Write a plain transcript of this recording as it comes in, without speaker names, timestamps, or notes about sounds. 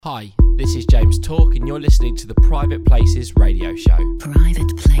Hi, this is James Talk and you're listening to the Private Places radio show.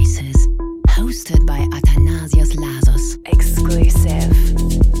 Private Places, hosted by Athanasios Lasos. Exclusive.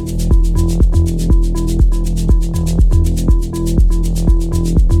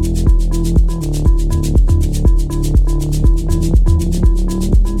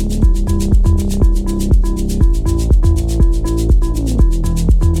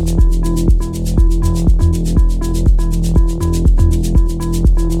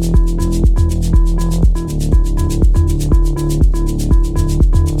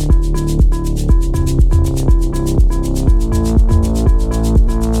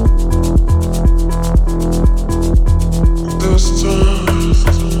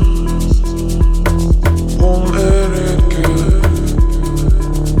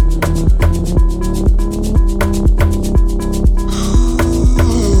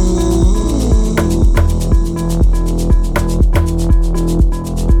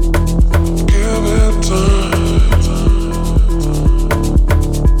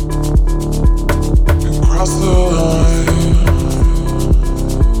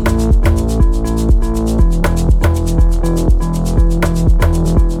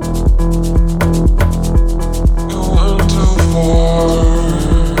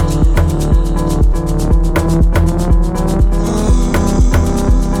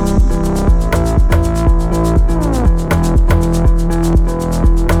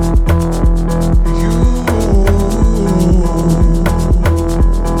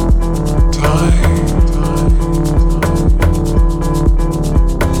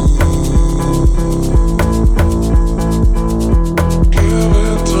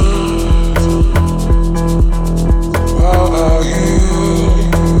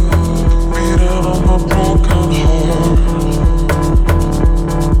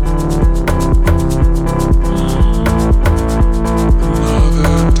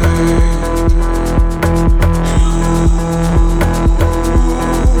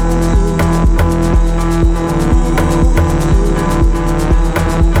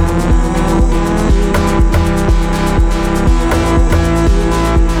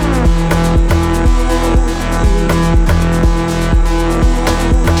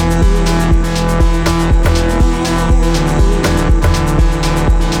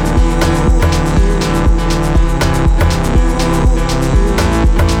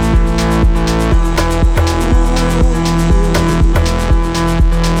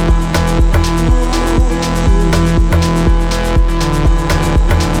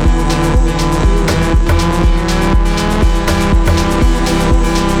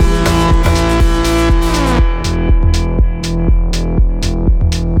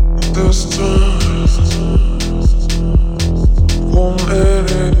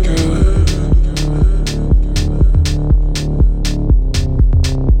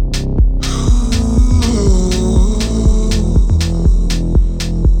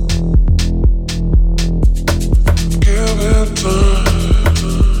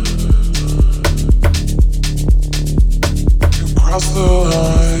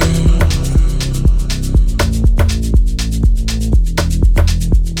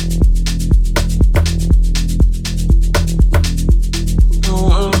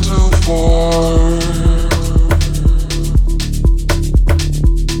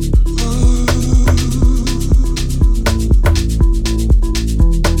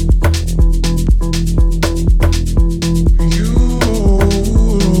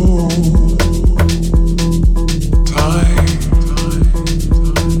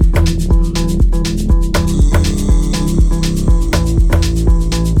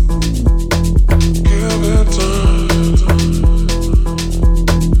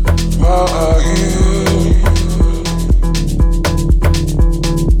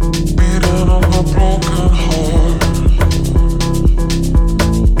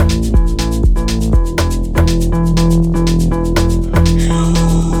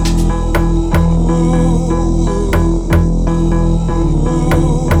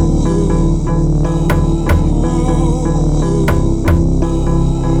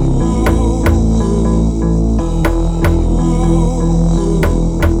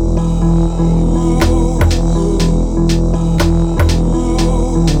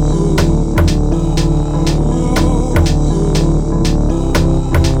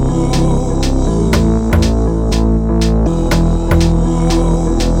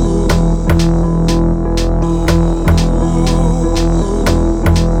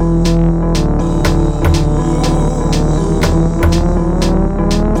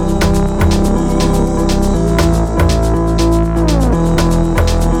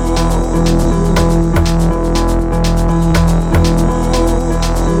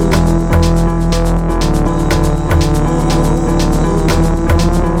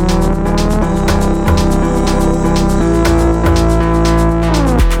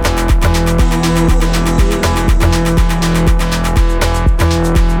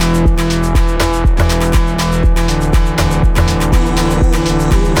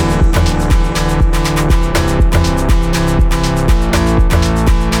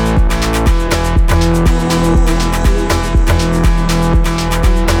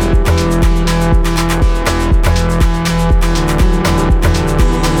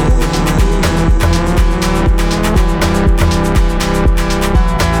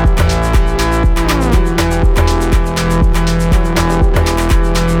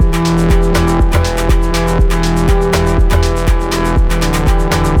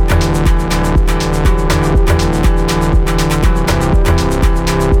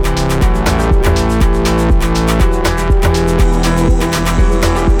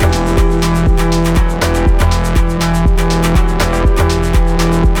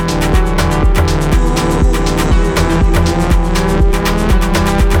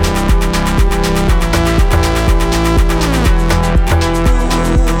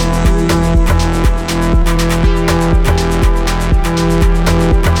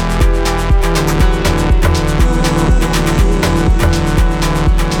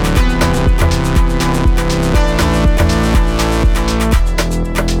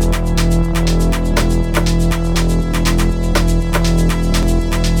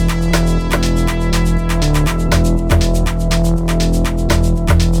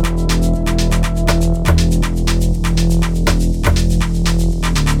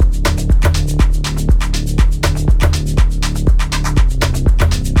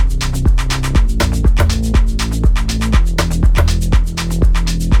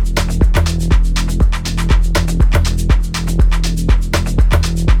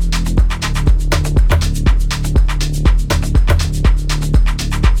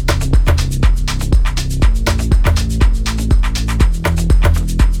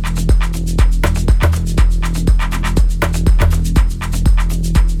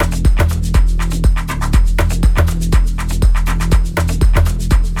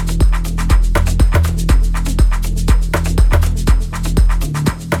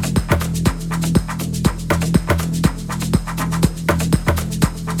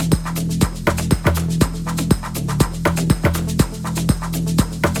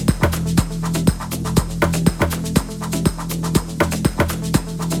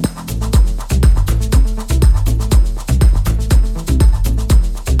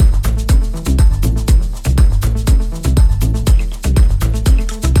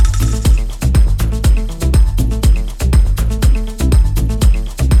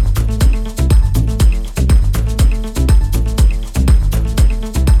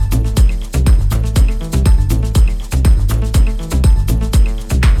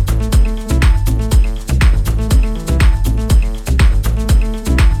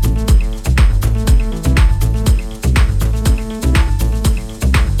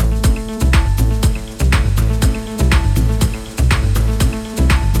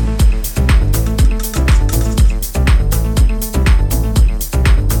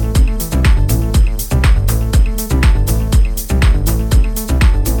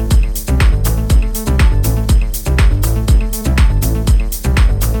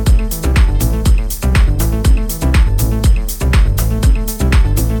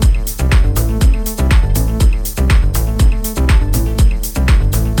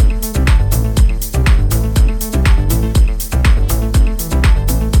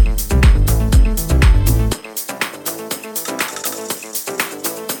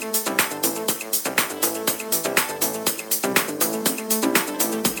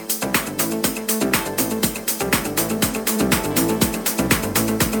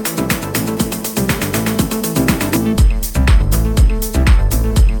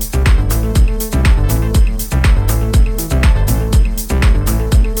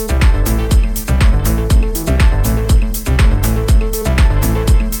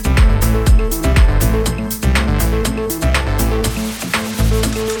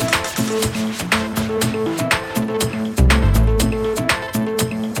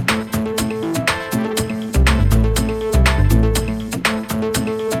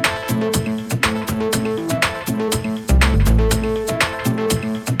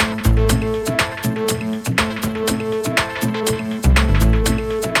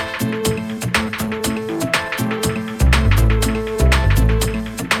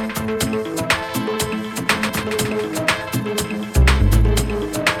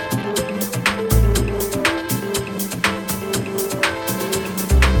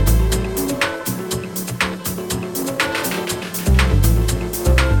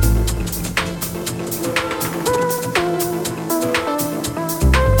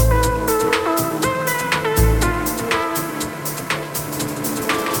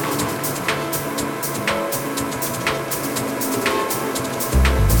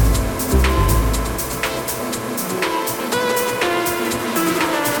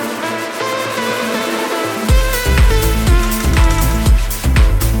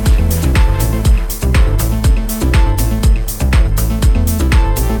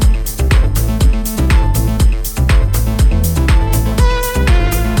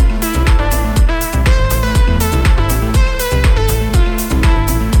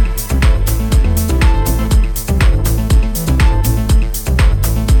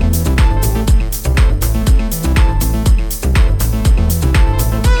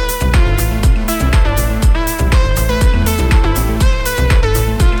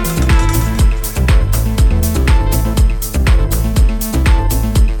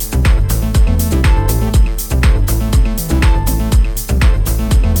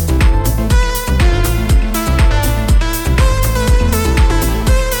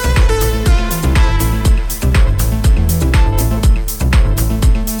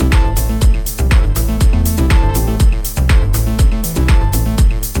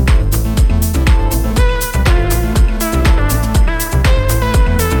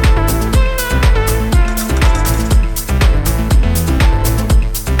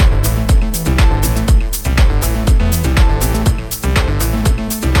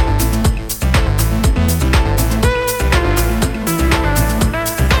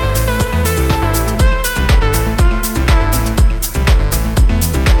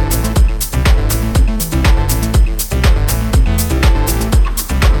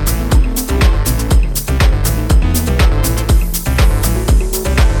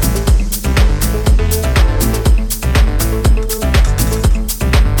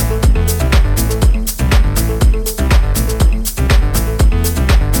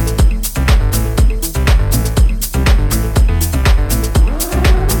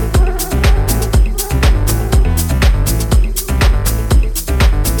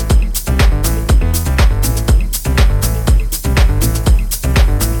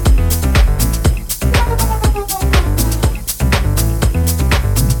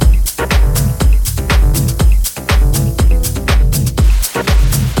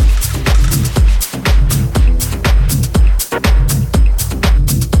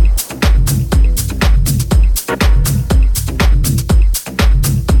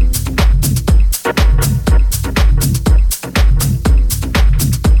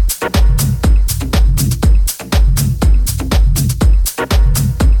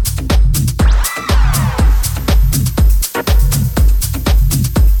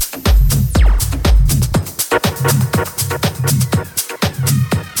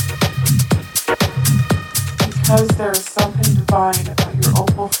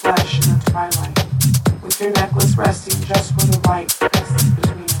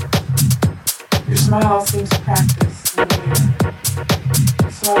 smile seems practice in the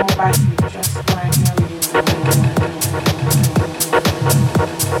air. So I will bite you just when I know you.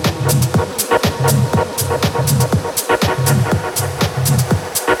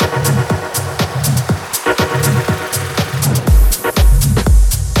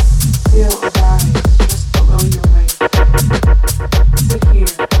 Feel his eyes just below your waist. Sit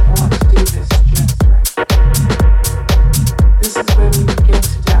here, I want to do this just right. This is when we begin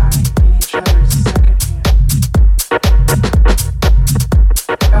to die in each other's second hand.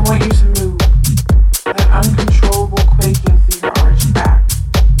 I want you to move, that uncontrollable quaking through your arched back,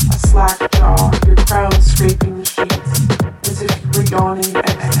 a slack jaw, your crown scraping the sheets, as if you were yawning in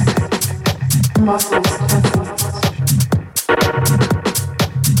ecstasy, muscles tensing.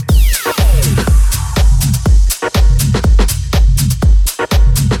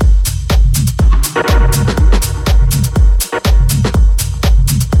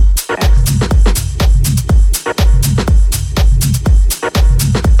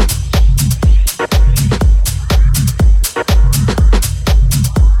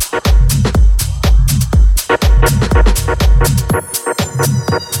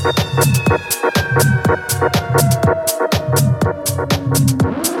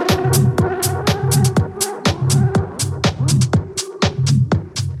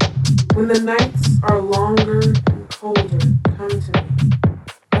 When the nights are longer and colder, come to me.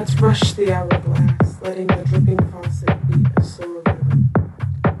 Let's rush the hourglass, letting the dripping faucet beat a sore rhythm.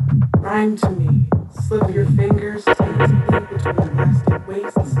 Rhyme to me, slip your fingers tentatively between elastic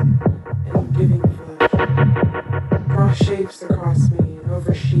waists and giving flesh. Draw shapes across me and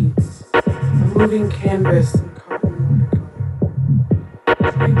over sheets, a moving canvas and cotton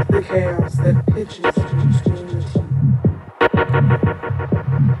watercolor. Drink the chaos that pitches to your teeth.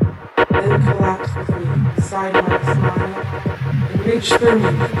 Then collapse with me beside my smile and reach through me.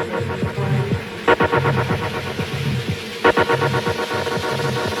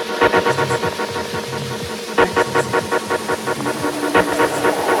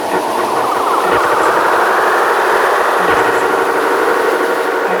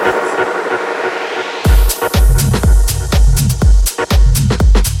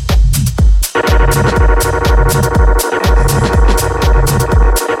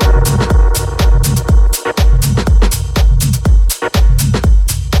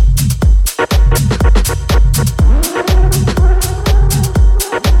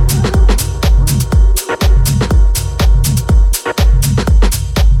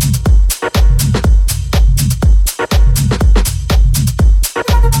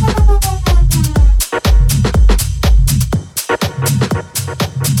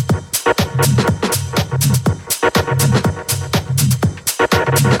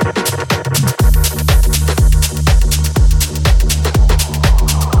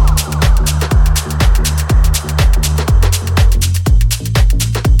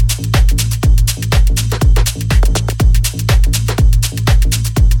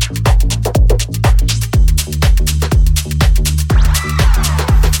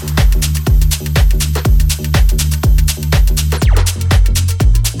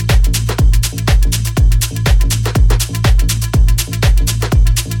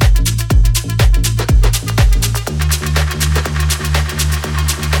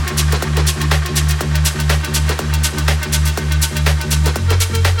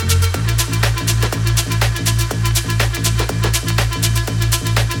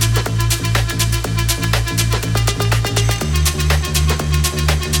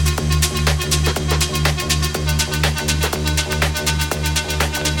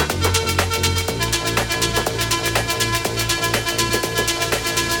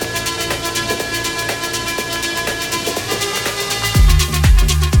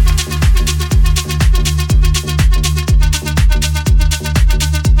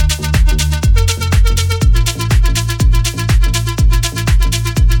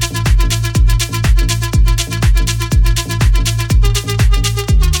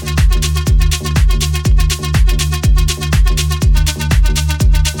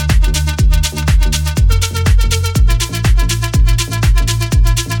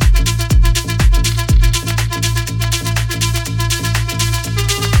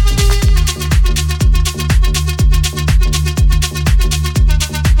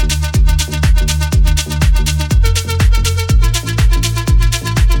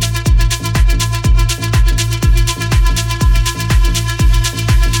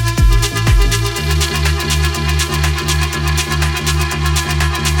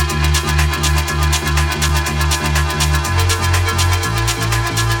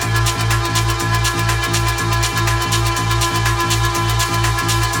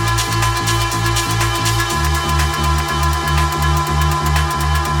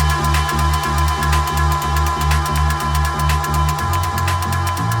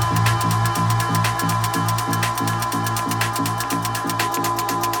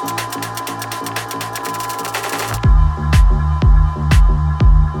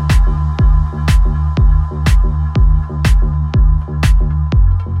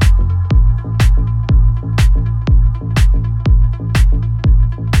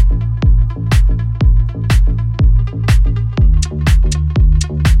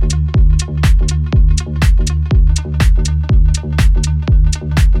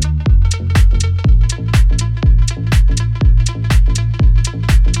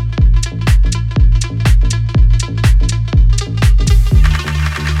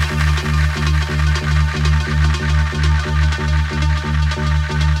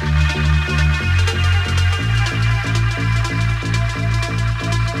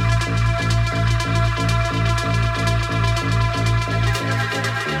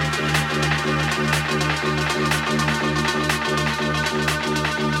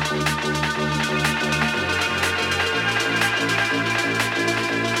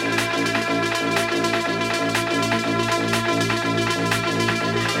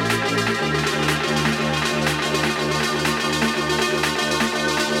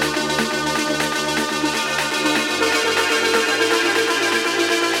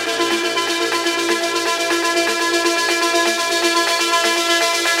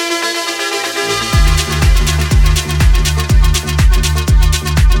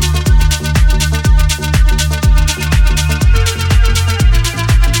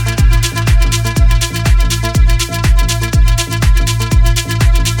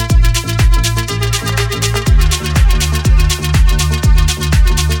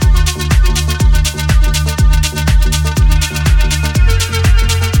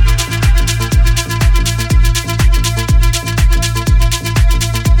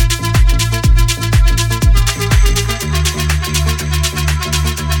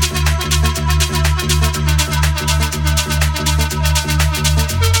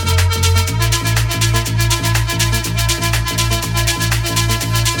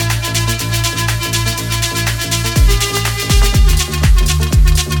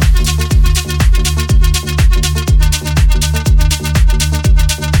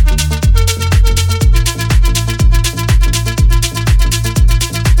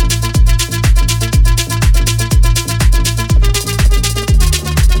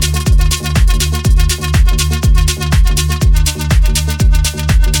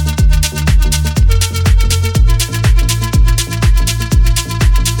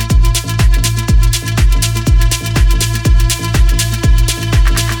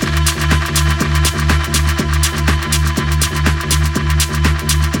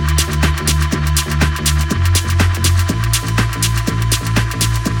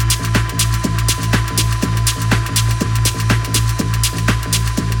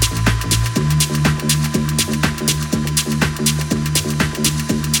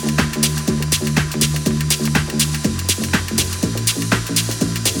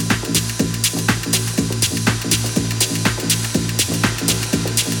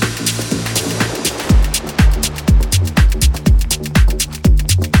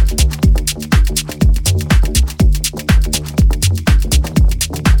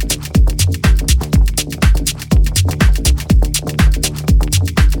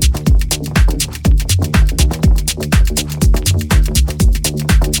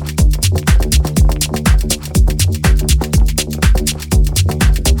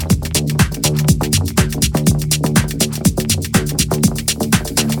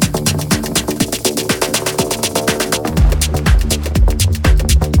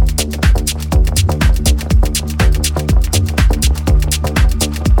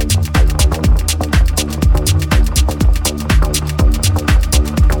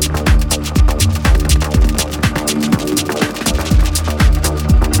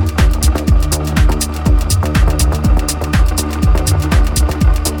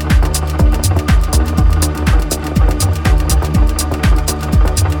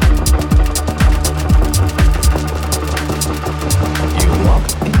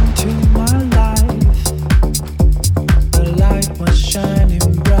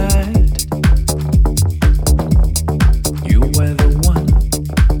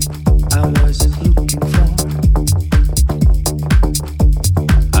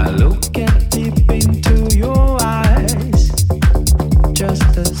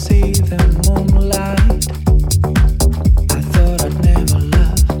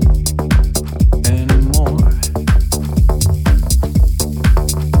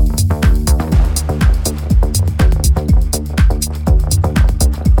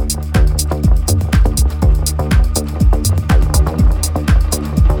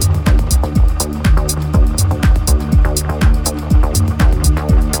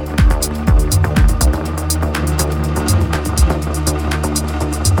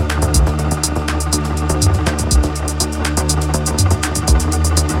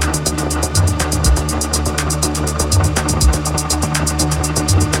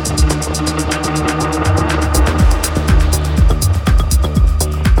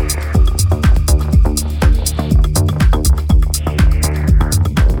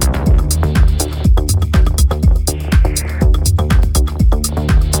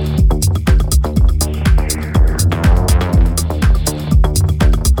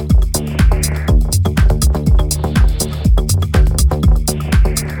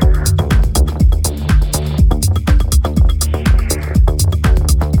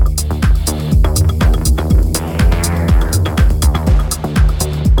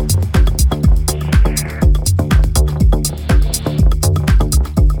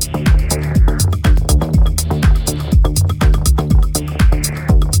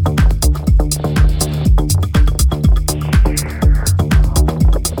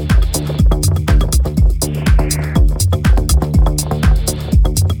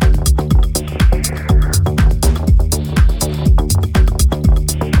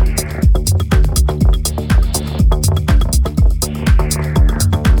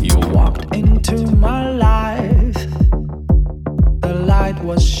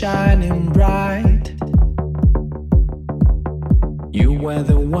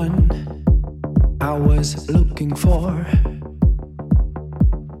 one I was looking for.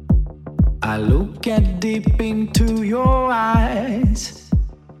 I look at deep into your eyes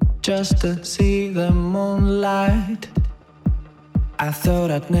just to see the moonlight. I thought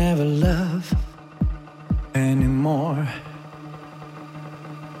I'd never love anymore.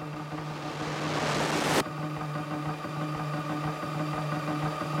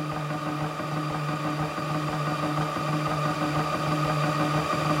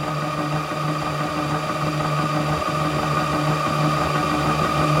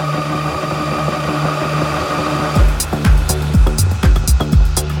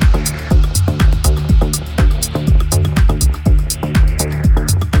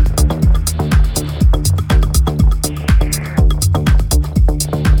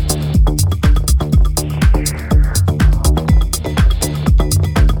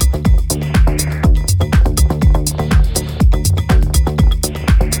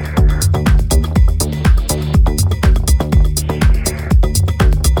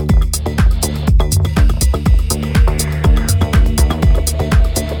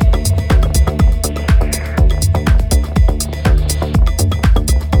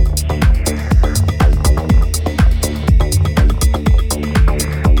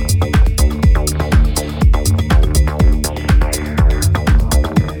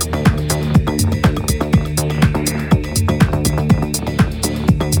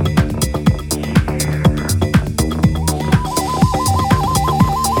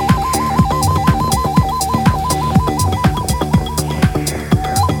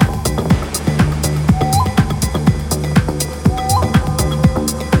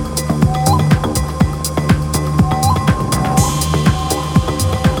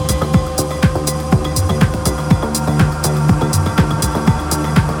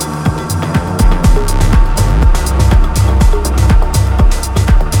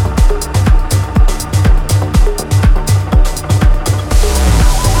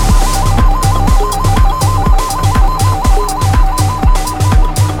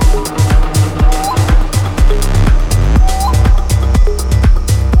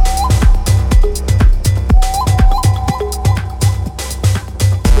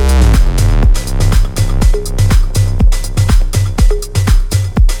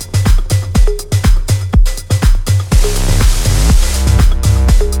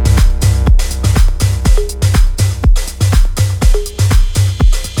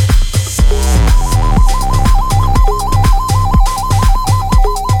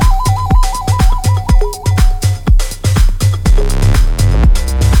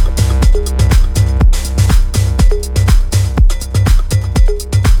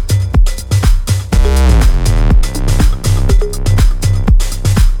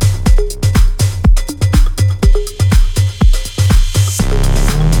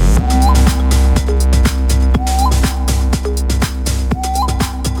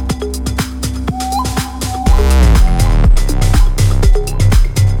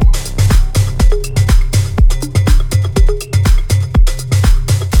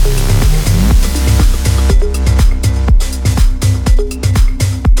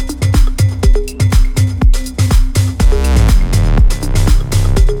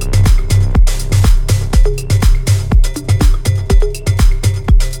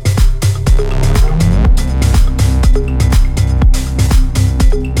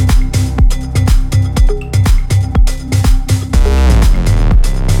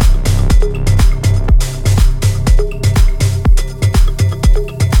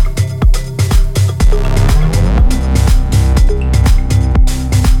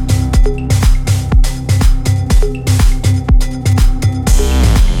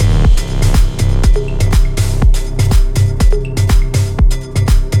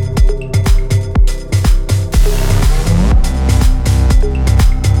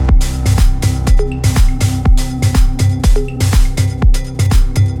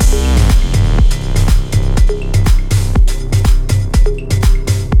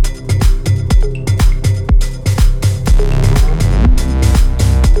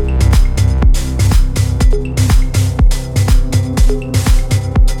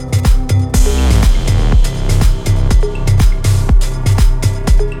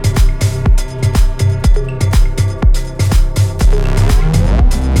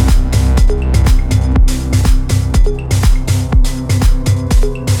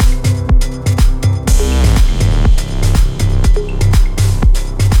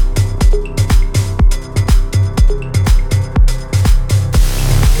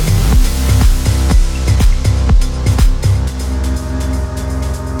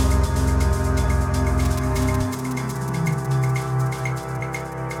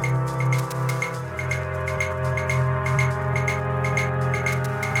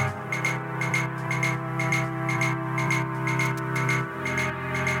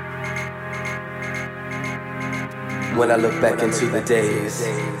 When I look back into the days,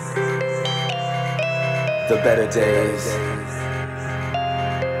 the better days,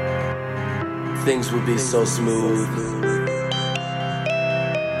 things would be so smooth.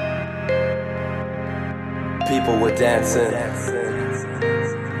 People were dancing,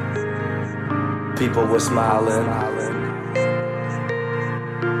 people were smiling,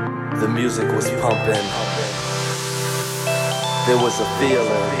 the music was pumping, there was a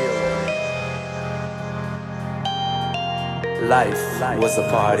feeling. Life was a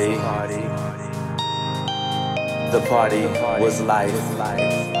party. The party was life.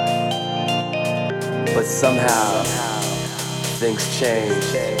 But somehow things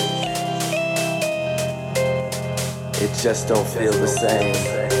change. It just don't feel the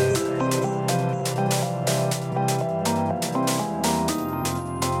same.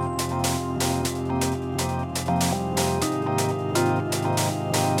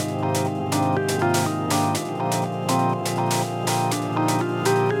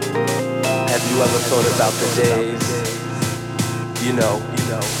 Ever thought about the days, you know,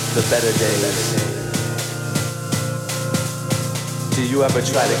 the better days? Do you ever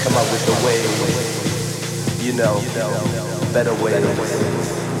try to come up with a way, you know, better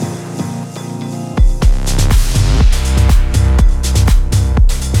ways?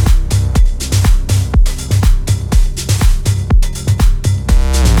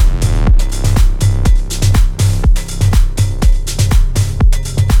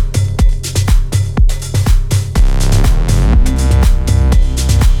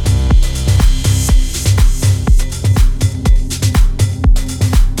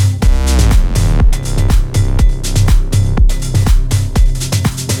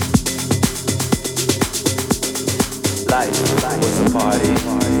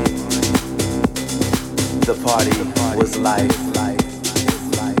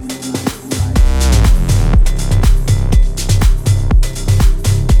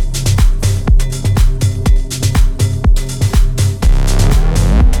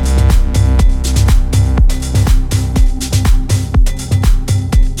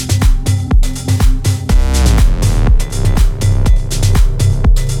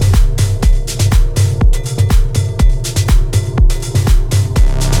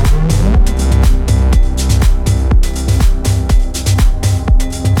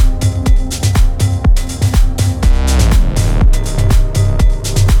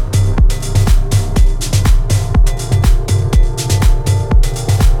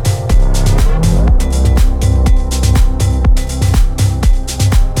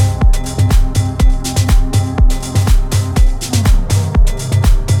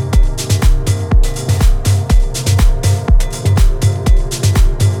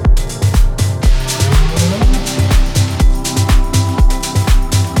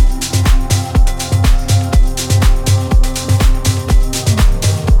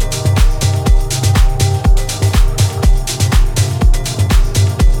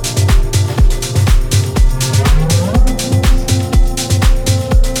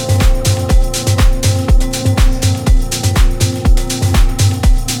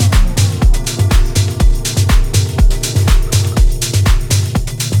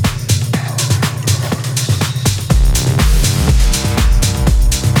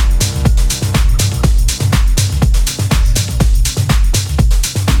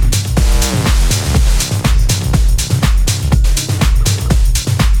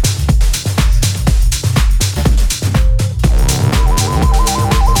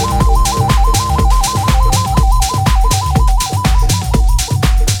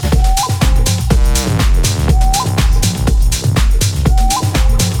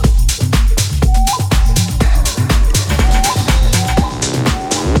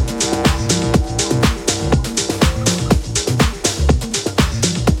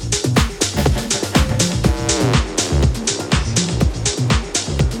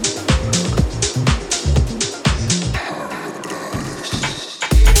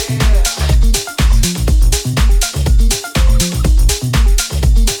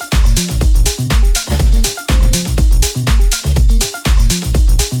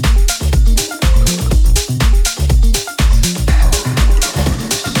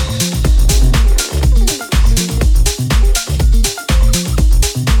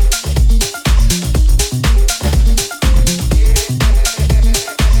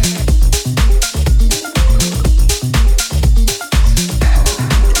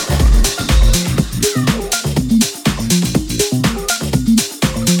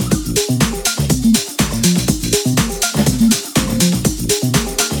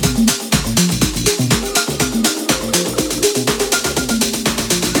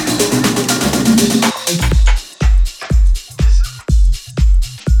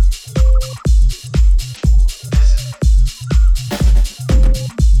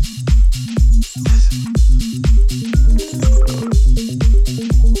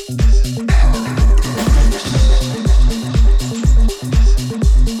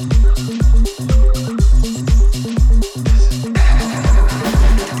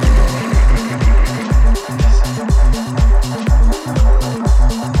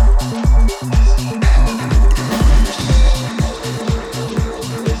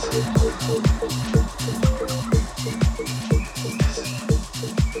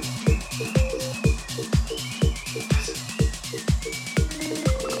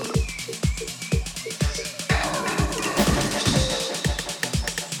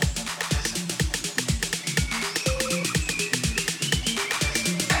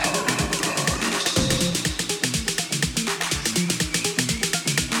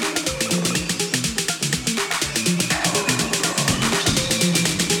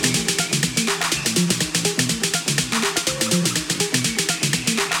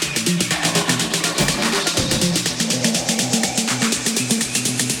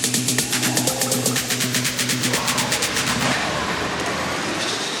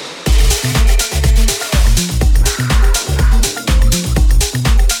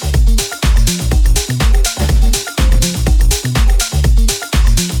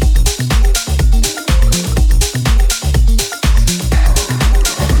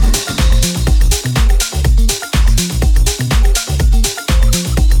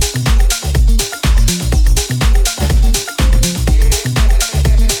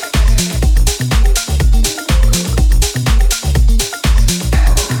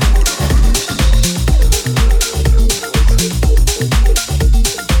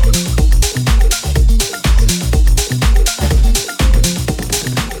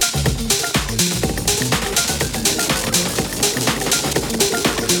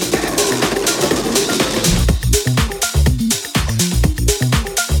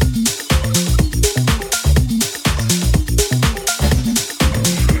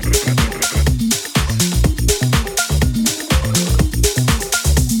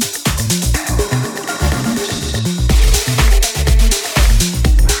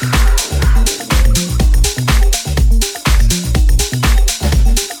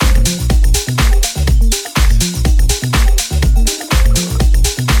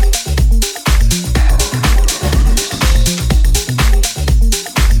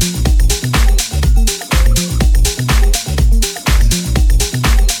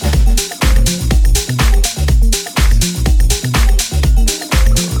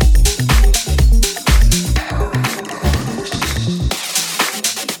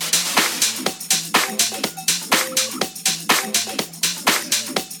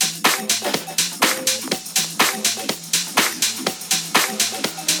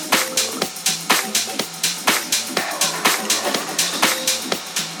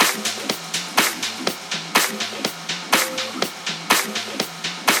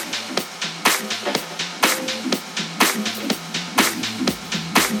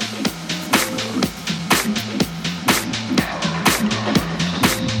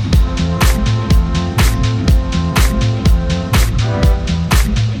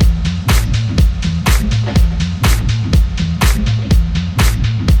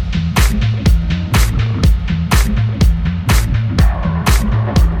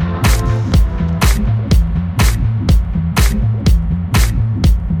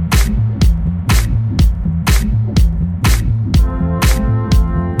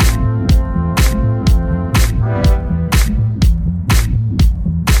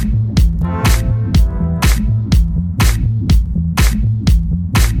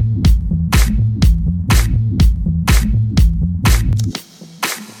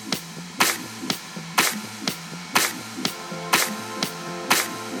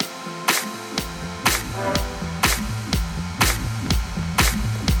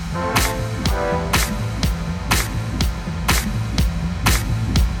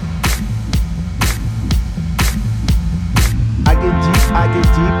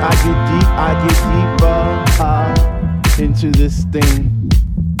 into this thing.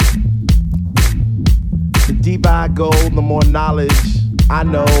 The deeper I go, the more knowledge I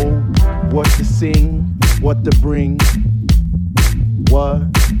know. What to sing, what to bring. What?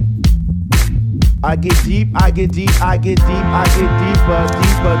 I get deep, I get deep, I get deep, I get deeper,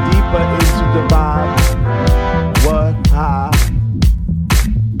 deeper, deeper into the vibe. What?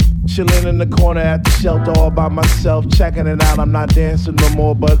 Chilling in the corner at the shelter all by myself, checking it out. I'm not dancing no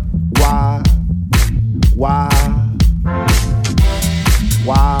more, but why? Why?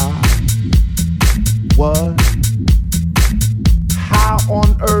 Why? What? How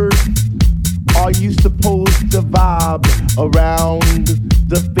on earth are you supposed to vibe around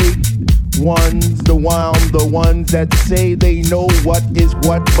the fake ones, the ones that say they know what is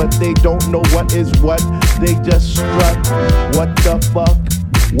what, but they don't know what is what. They just strut. What the fuck?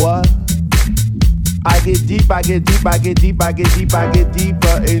 What? I get deep, I get deep, I get deep, I get deep, I get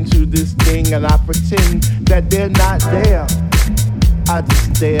deeper into this thing, and I pretend that they're not there. I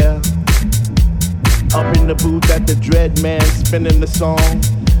just stare. Up in the booth at the Dread Man, spinning the song,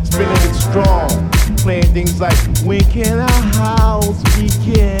 spinning it strong, playing things like when can our house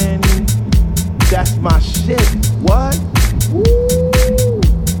begin? That's my shit. What? Woo!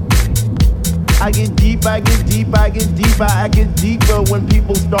 I get deep, I get deep, I get deeper, I get deeper when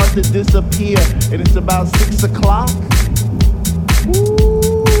people start to disappear, and it's about 6 o'clock.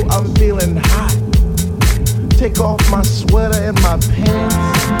 Woo! I'm feeling hot. Take off my sweater and my pants,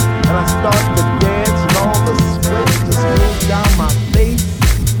 and I start to dance, and all the sweat just goes down my face,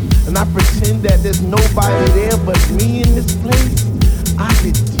 and I pretend that there's nobody there but me in this place. I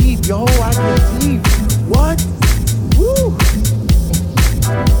get deep, yo, I get deep. What? Woo!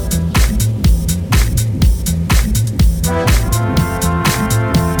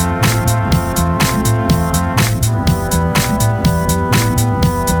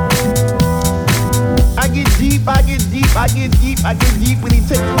 I get deep, I get deep, I get deep, I get deep when he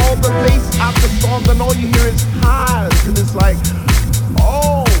takes all the bass out the song, and all you hear is highs, and it's like,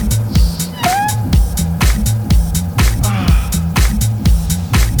 oh, shit.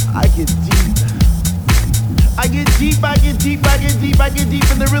 I get deep. I get deep, I get deep, I get deep, I get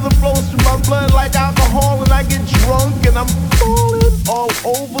deep, and the rhythm flows through my blood like alcohol, and I get drunk, and I'm falling all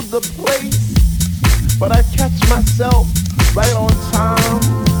over the place. But I catch myself right on time,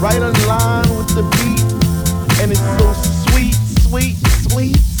 right on line with the beat, and it's so sweet, sweet,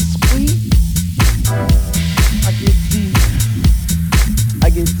 sweet, sweet. I get deep, I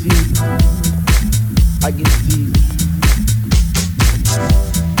get deep, I get deep.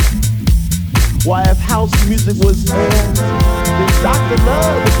 Why, if house music was air, then Dr.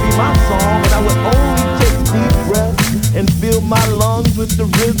 Love would be my song, and I would only take deep breaths and fill my lungs with the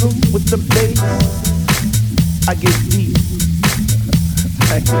rhythm, with the bass. I get deep.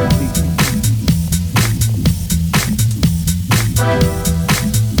 I get deep.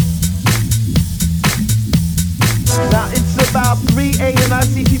 Now it's about 3 and I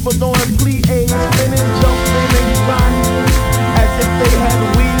see people doing plie, spinning, jumping, and grinding as if they had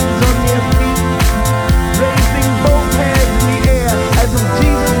wings on their feet, raising both hands in the air as if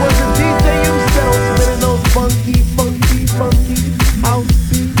Jesus was a DJ himself, spinning those funky, funky, funky house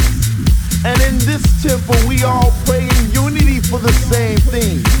beats. And in this temple we all pray in unity for the same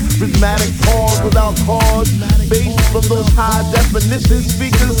thing. Prismatic pause without cause, bass from those high definition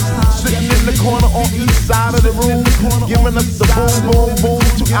speakers sitting in the corner on each side of the room, giving us the boom, boom, boom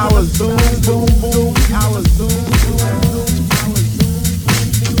to our zoom, boom, boom, to our zoom.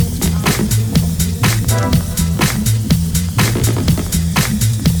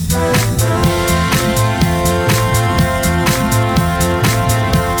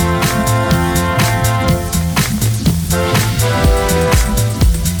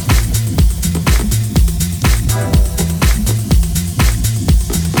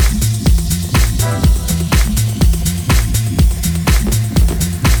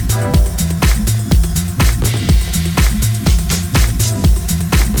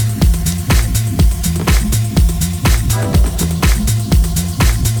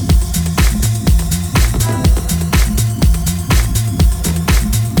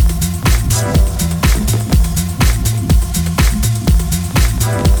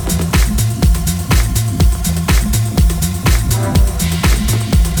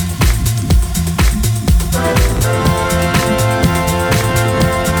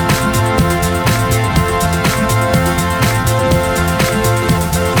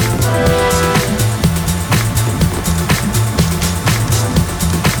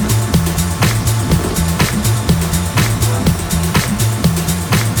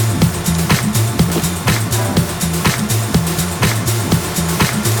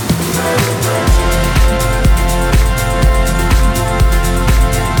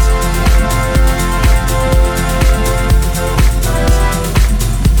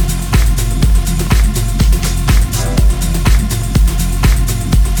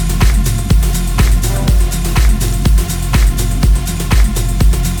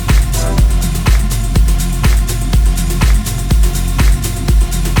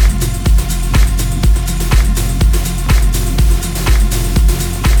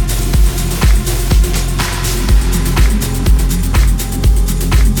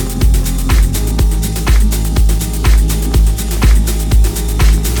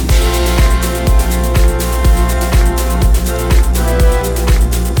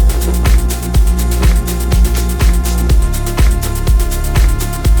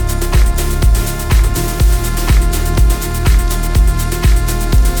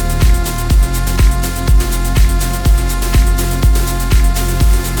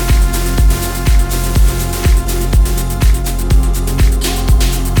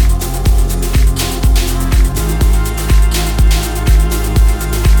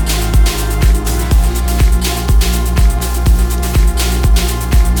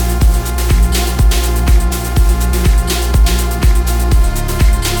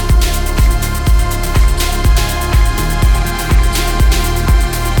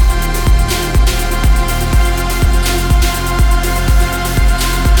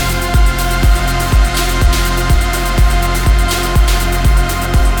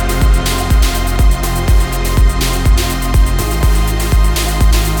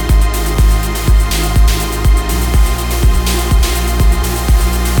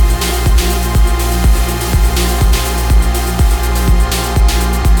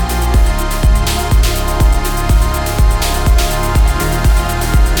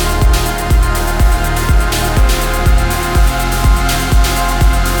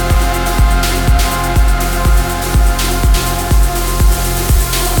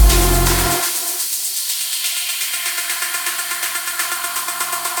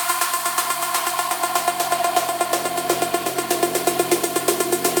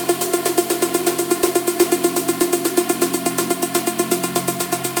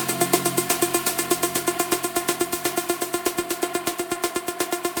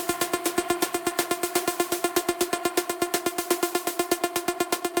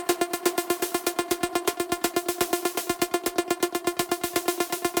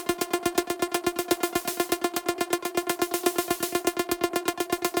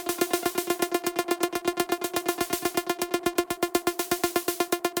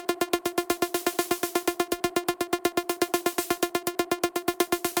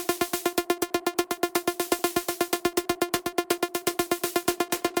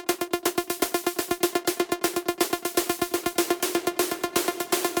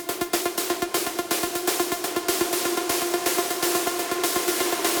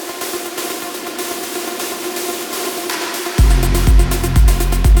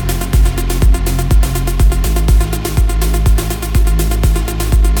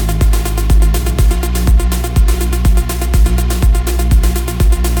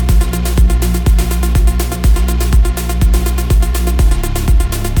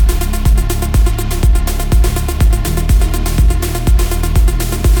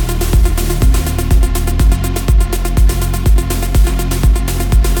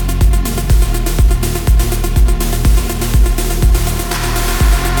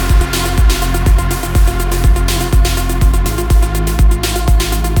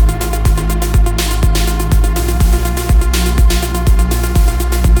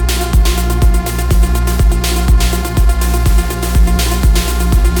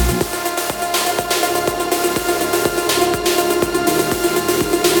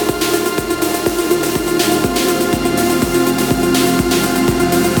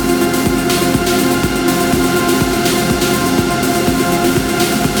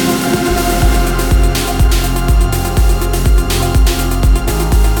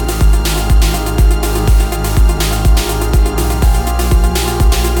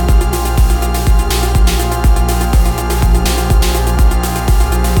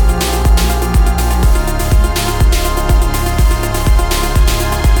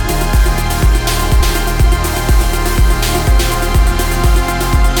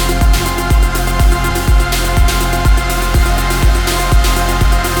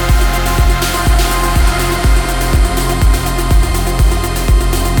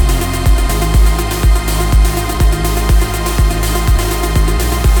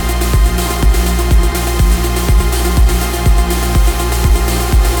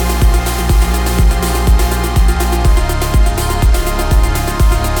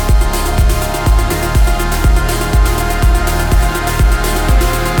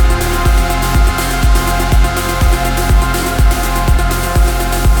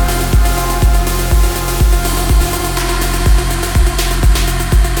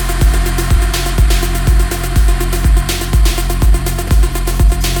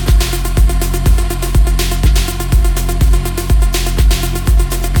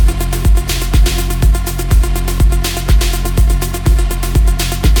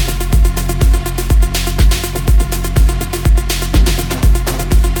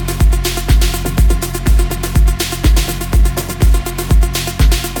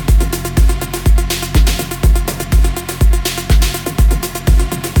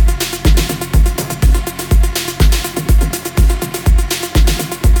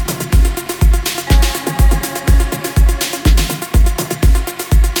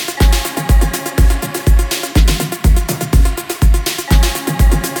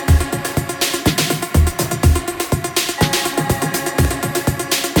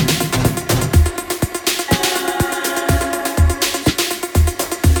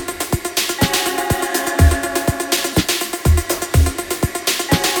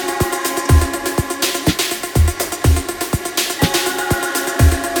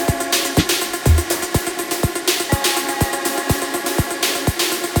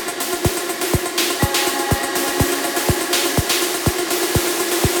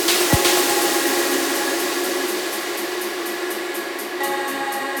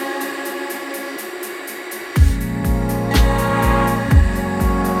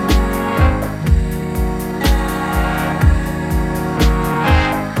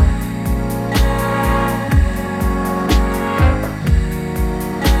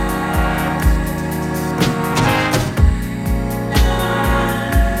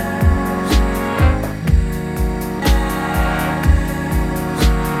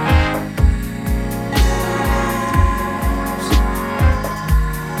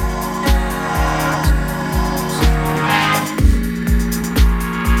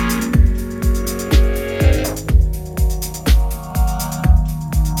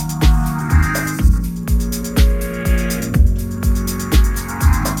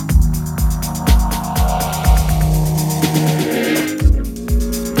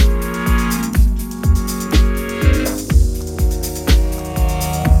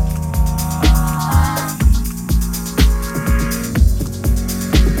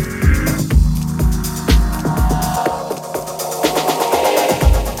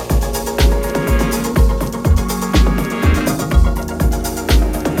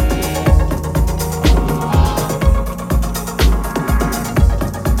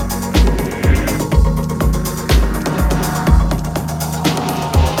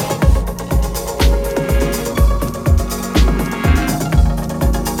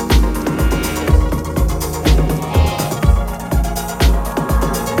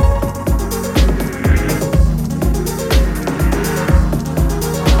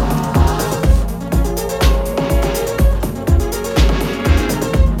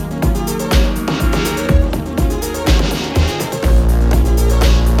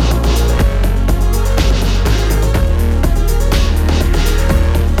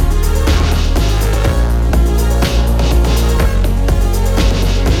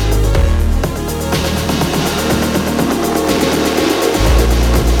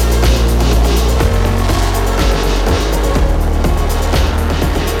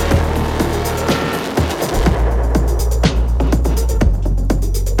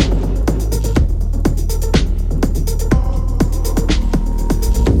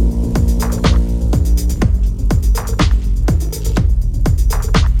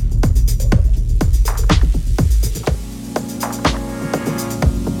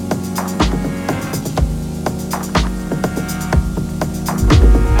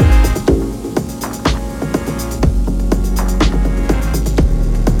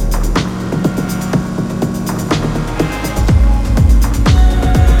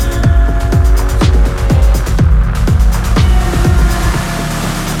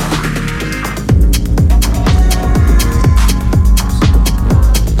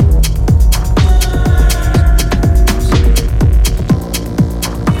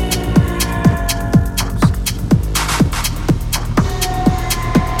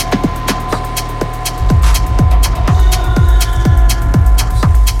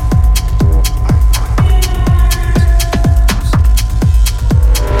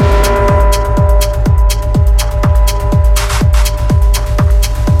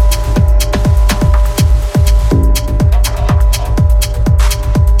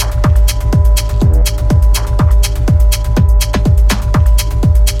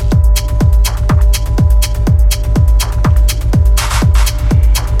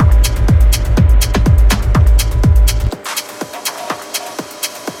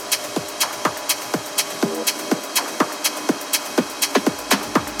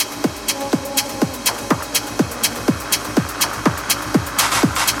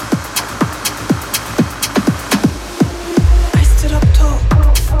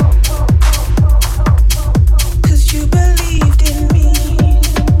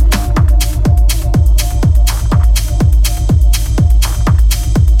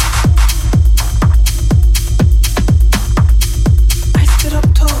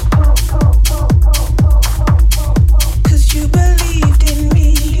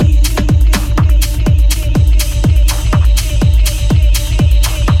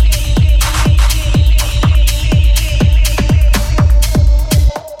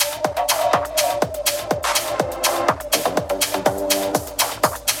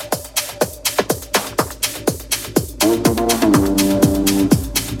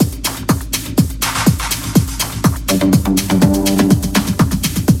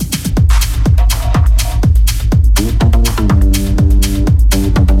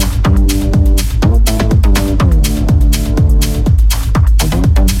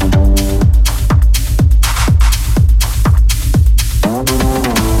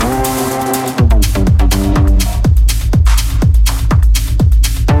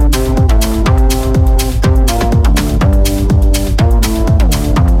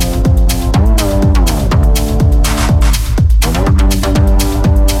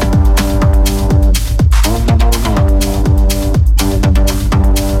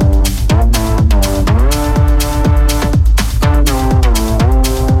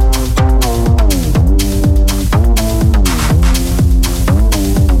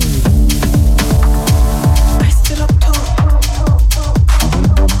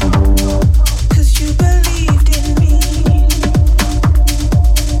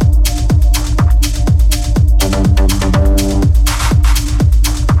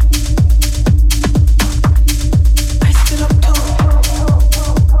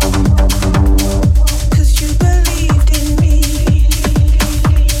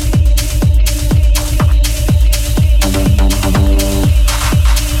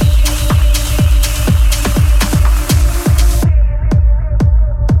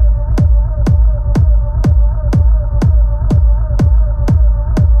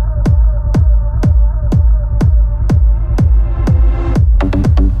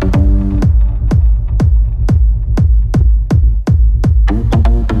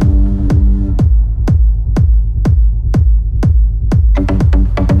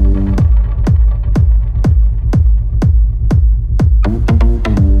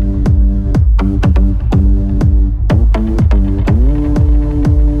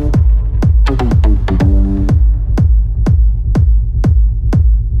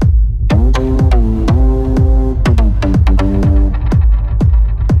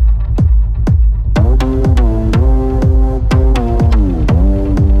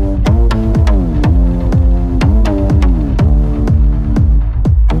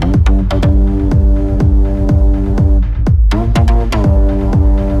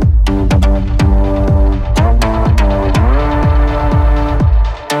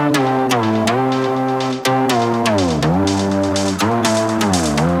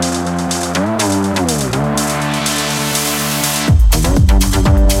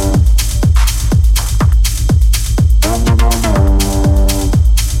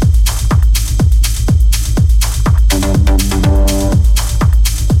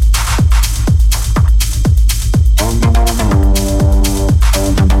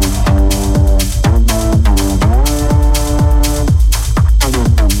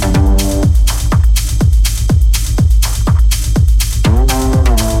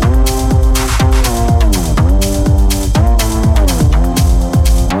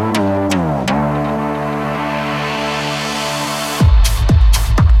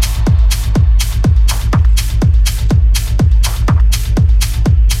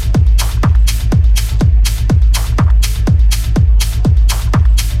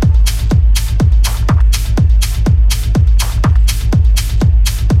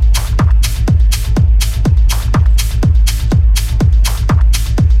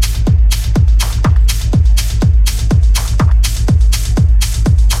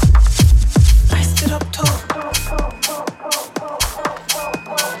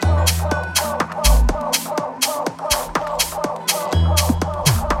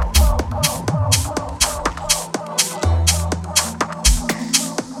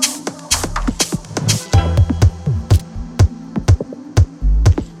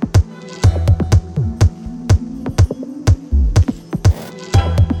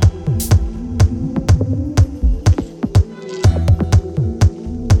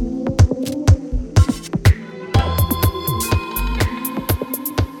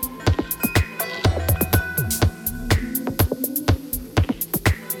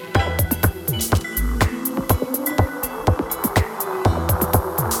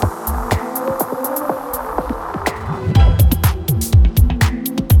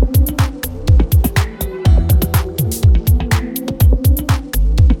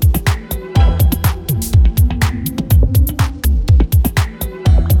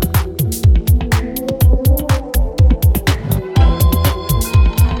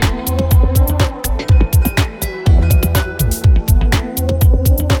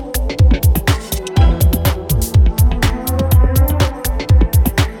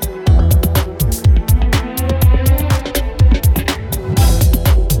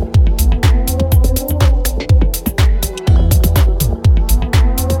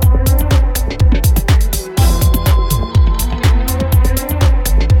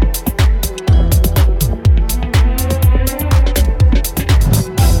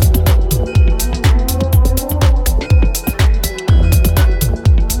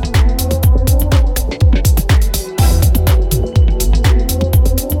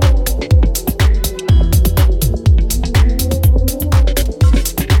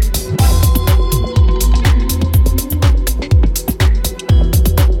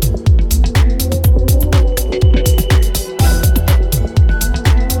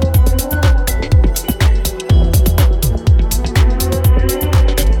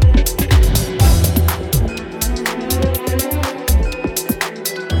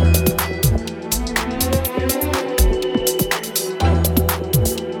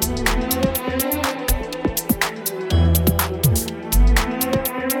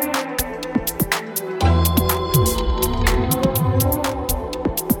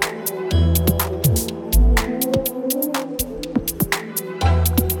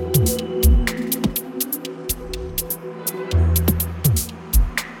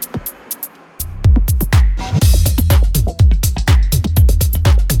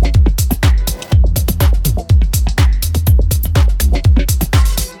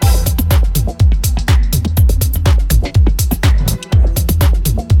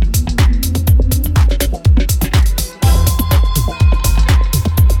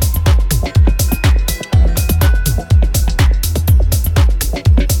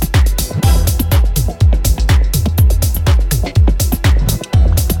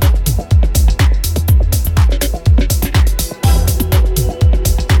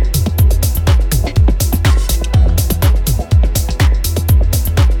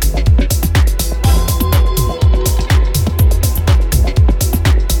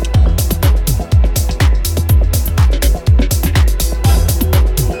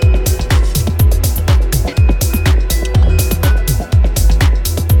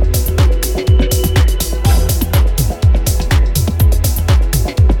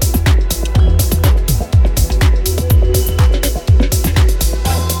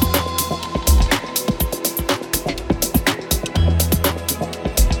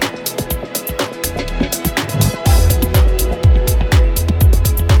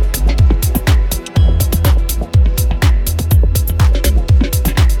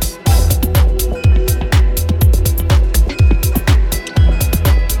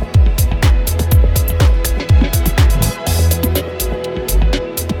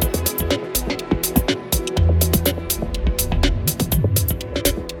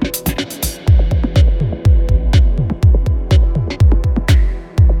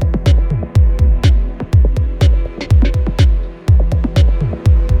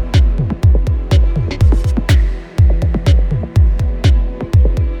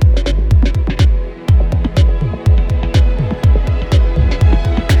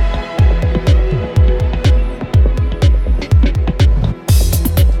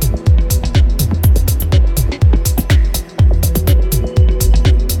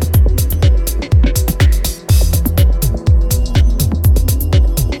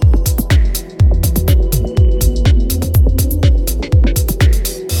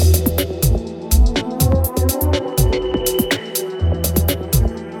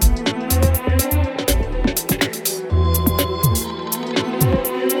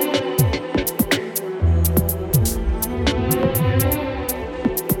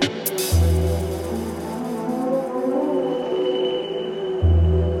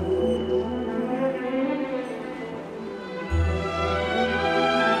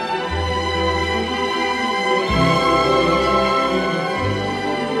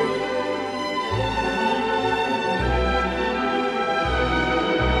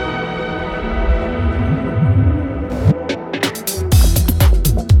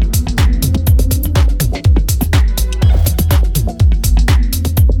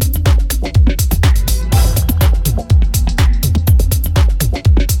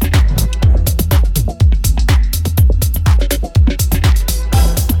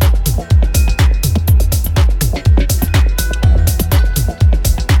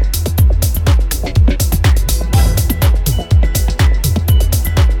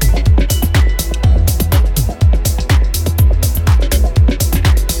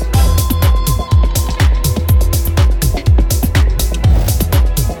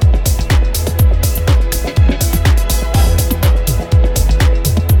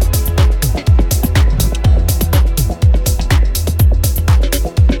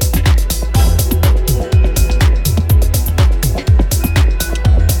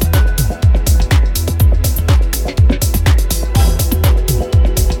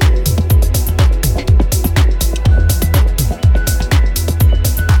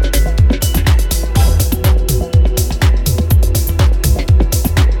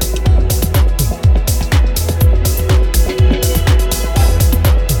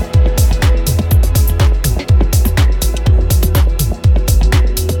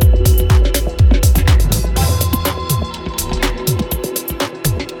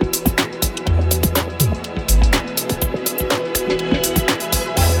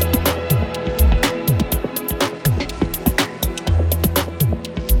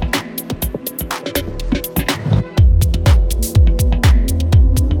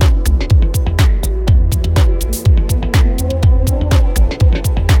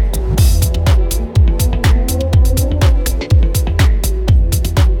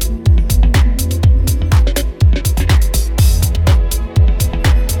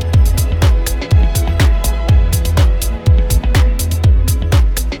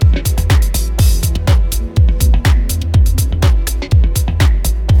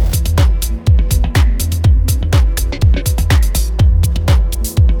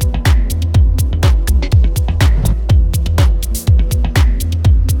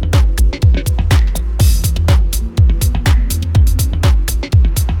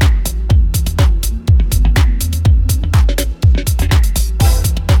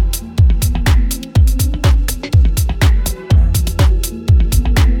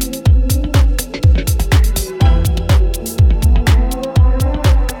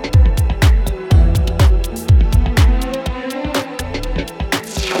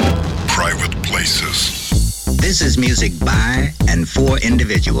 This is music by and for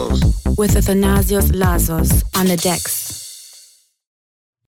individuals. With Athanasios Lasos on the decks.